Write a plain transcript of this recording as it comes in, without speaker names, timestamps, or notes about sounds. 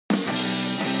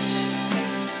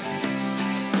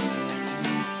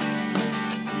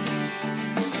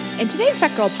In today's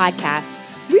VETGirl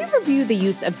podcast, we review the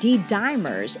use of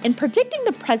D-dimers in predicting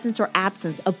the presence or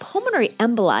absence of pulmonary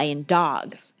emboli in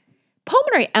dogs.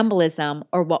 Pulmonary embolism,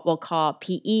 or what we'll call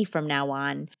PE from now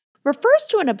on, refers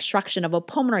to an obstruction of a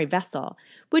pulmonary vessel,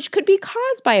 which could be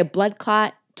caused by a blood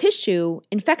clot, tissue,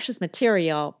 infectious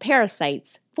material,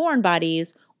 parasites, foreign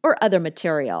bodies, or other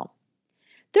material.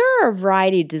 There are a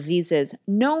variety of diseases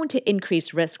known to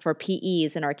increase risk for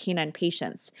PEs in our canine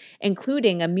patients,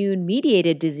 including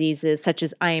immune-mediated diseases such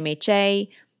as IMHA,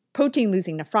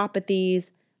 protein-losing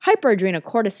nephropathies,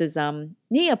 hyperadrenocorticism,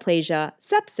 neoplasia,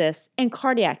 sepsis, and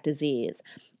cardiac disease,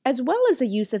 as well as the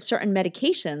use of certain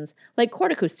medications like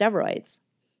corticosteroids.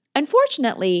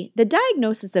 Unfortunately, the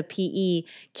diagnosis of PE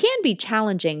can be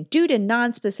challenging due to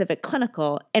nonspecific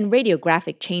clinical and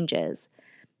radiographic changes.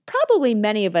 Probably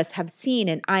many of us have seen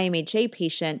an IMHA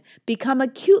patient become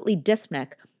acutely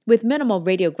dyspneic with minimal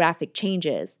radiographic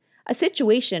changes, a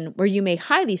situation where you may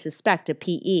highly suspect a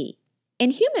PE.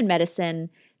 In human medicine,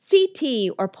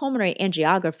 CT or pulmonary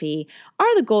angiography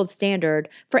are the gold standard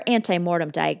for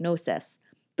antemortem diagnosis,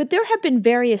 but there have been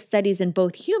various studies in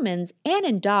both humans and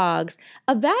in dogs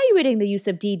evaluating the use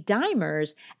of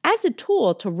D-dimers as a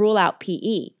tool to rule out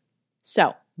PE.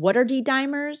 So, what are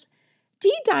D-dimers?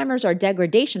 D-dimers are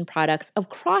degradation products of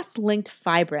cross-linked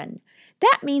fibrin.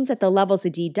 That means that the levels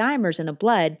of D-dimers in the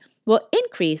blood will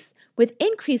increase with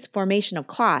increased formation of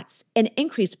clots and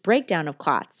increased breakdown of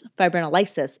clots,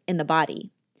 fibrinolysis, in the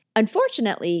body.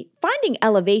 Unfortunately, finding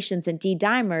elevations in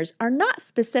D-dimers are not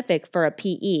specific for a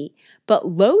PE, but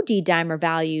low D-dimer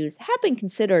values have been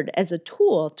considered as a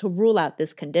tool to rule out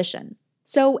this condition.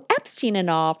 So Epstein et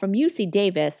al. From UC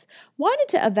Davis wanted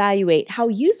to evaluate how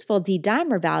useful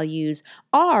D-dimer values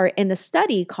are in the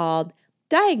study called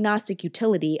Diagnostic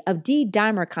Utility of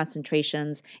D-dimer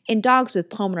Concentrations in Dogs with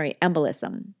Pulmonary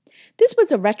Embolism. This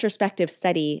was a retrospective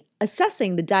study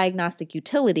assessing the diagnostic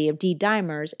utility of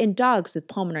D-dimers in dogs with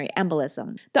pulmonary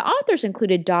embolism. The authors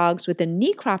included dogs with a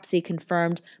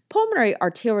necropsy-confirmed pulmonary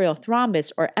arterial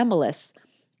thrombus or embolus,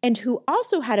 and who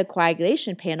also had a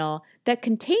coagulation panel that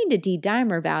contained a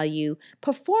D-dimer value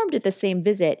performed at the same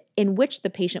visit in which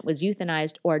the patient was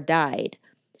euthanized or died.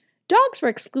 Dogs were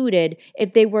excluded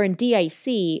if they were in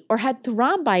DIC or had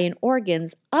thrombi in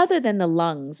organs other than the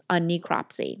lungs on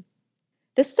necropsy.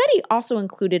 The study also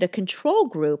included a control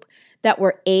group that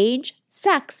were age,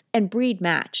 sex, and breed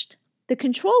matched. The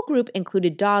control group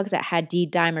included dogs that had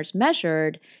D-dimers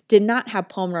measured, did not have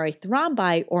pulmonary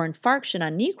thrombi or infarction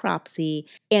on necropsy,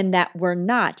 and that were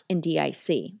not in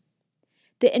DIC.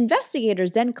 The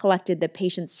investigators then collected the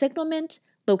patient's signalment,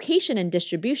 location and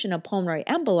distribution of pulmonary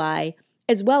emboli,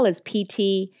 as well as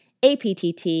PT,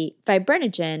 APTT,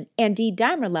 fibrinogen, and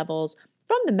D-dimer levels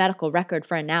from the medical record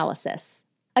for analysis.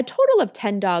 A total of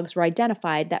 10 dogs were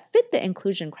identified that fit the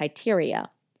inclusion criteria.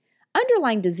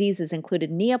 Underlying diseases included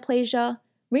neoplasia,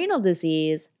 renal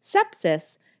disease,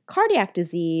 sepsis, cardiac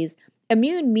disease,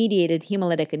 immune-mediated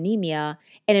hemolytic anemia,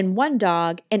 and in one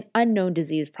dog, an unknown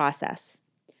disease process.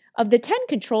 Of the 10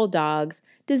 control dogs,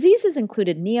 diseases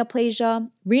included neoplasia,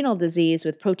 renal disease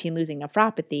with protein-losing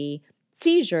nephropathy,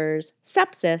 seizures,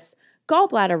 sepsis,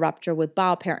 gallbladder rupture with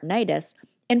bowel peritonitis,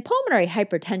 and pulmonary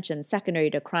hypertension secondary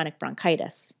to chronic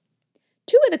bronchitis.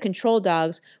 2 of the control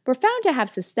dogs were found to have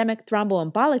systemic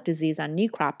thromboembolic disease on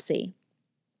necropsy.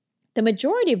 The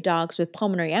majority of dogs with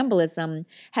pulmonary embolism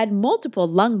had multiple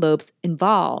lung lobes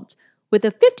involved, with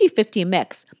a 50-50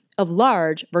 mix of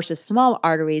large versus small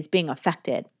arteries being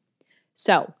affected.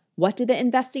 So, what did the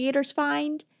investigators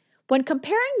find? When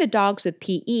comparing the dogs with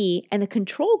PE and the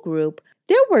control group,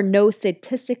 there were no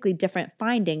statistically different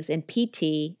findings in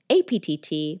PT,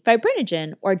 APTT,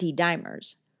 fibrinogen, or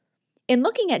D-dimers. In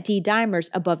looking at D-dimers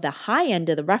above the high end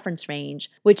of the reference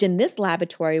range, which in this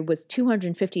laboratory was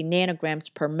 250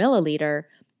 nanograms per milliliter,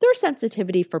 their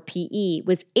sensitivity for PE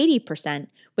was 80%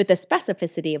 with a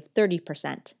specificity of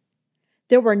 30%.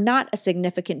 There were not a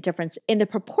significant difference in the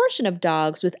proportion of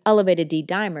dogs with elevated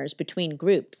D-dimers between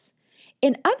groups.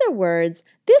 In other words,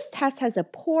 this test has a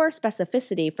poor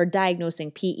specificity for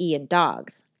diagnosing PE in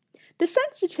dogs. The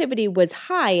sensitivity was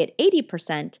high at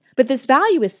 80%, but this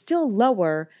value is still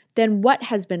lower than what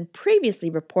has been previously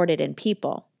reported in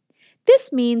people.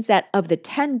 This means that of the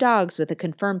 10 dogs with a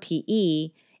confirmed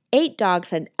PE, 8 dogs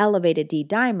had elevated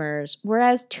D-dimers,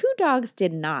 whereas 2 dogs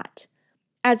did not.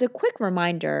 As a quick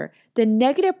reminder, the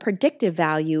negative predictive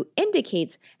value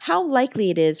indicates how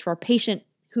likely it is for a patient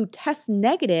who tests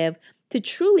negative to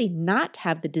truly not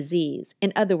have the disease,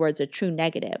 in other words, a true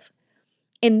negative.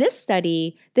 In this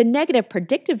study, the negative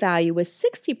predictive value was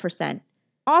 60%,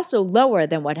 also lower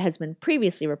than what has been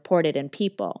previously reported in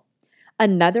people.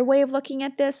 Another way of looking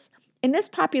at this In this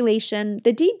population,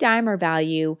 the D-dimer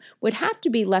value would have to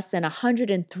be less than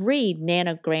 103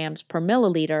 nanograms per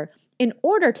milliliter in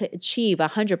order to achieve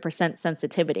 100%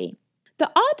 sensitivity.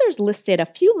 The authors listed a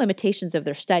few limitations of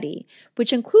their study,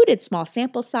 which included small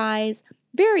sample size,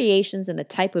 variations in the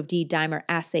type of D-dimer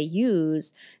assay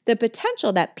used, the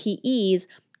potential that PEs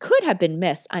could have been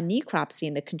missed on necropsy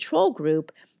in the control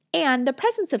group, and the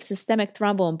presence of systemic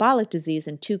thromboembolic disease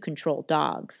in 2 control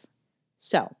dogs.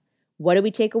 So, what do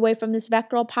we take away from this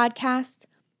VETGirl podcast?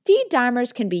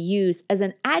 D-dimers can be used as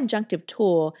an adjunctive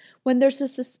tool when there's a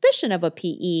suspicion of a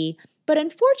PE, but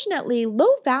unfortunately,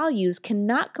 low values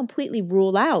cannot completely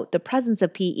rule out the presence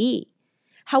of PE.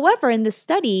 However, in this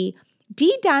study,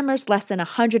 D-dimers less than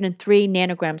 103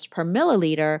 nanograms per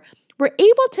milliliter were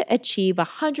able to achieve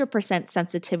 100%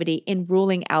 sensitivity in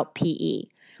ruling out PE.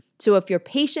 So if your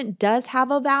patient does have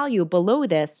a value below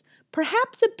this,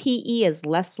 perhaps a PE is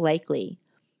less likely.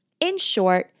 In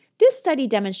short, this study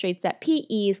demonstrates that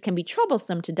PEs can be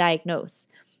troublesome to diagnose,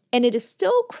 and it is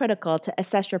still critical to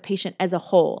assess your patient as a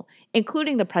whole,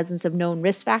 including the presence of known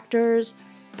risk factors,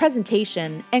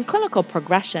 presentation and clinical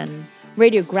progression,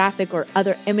 radiographic or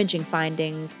other imaging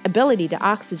findings, ability to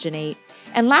oxygenate,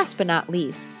 and last but not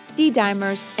least,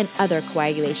 D-dimers and other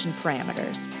coagulation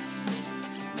parameters.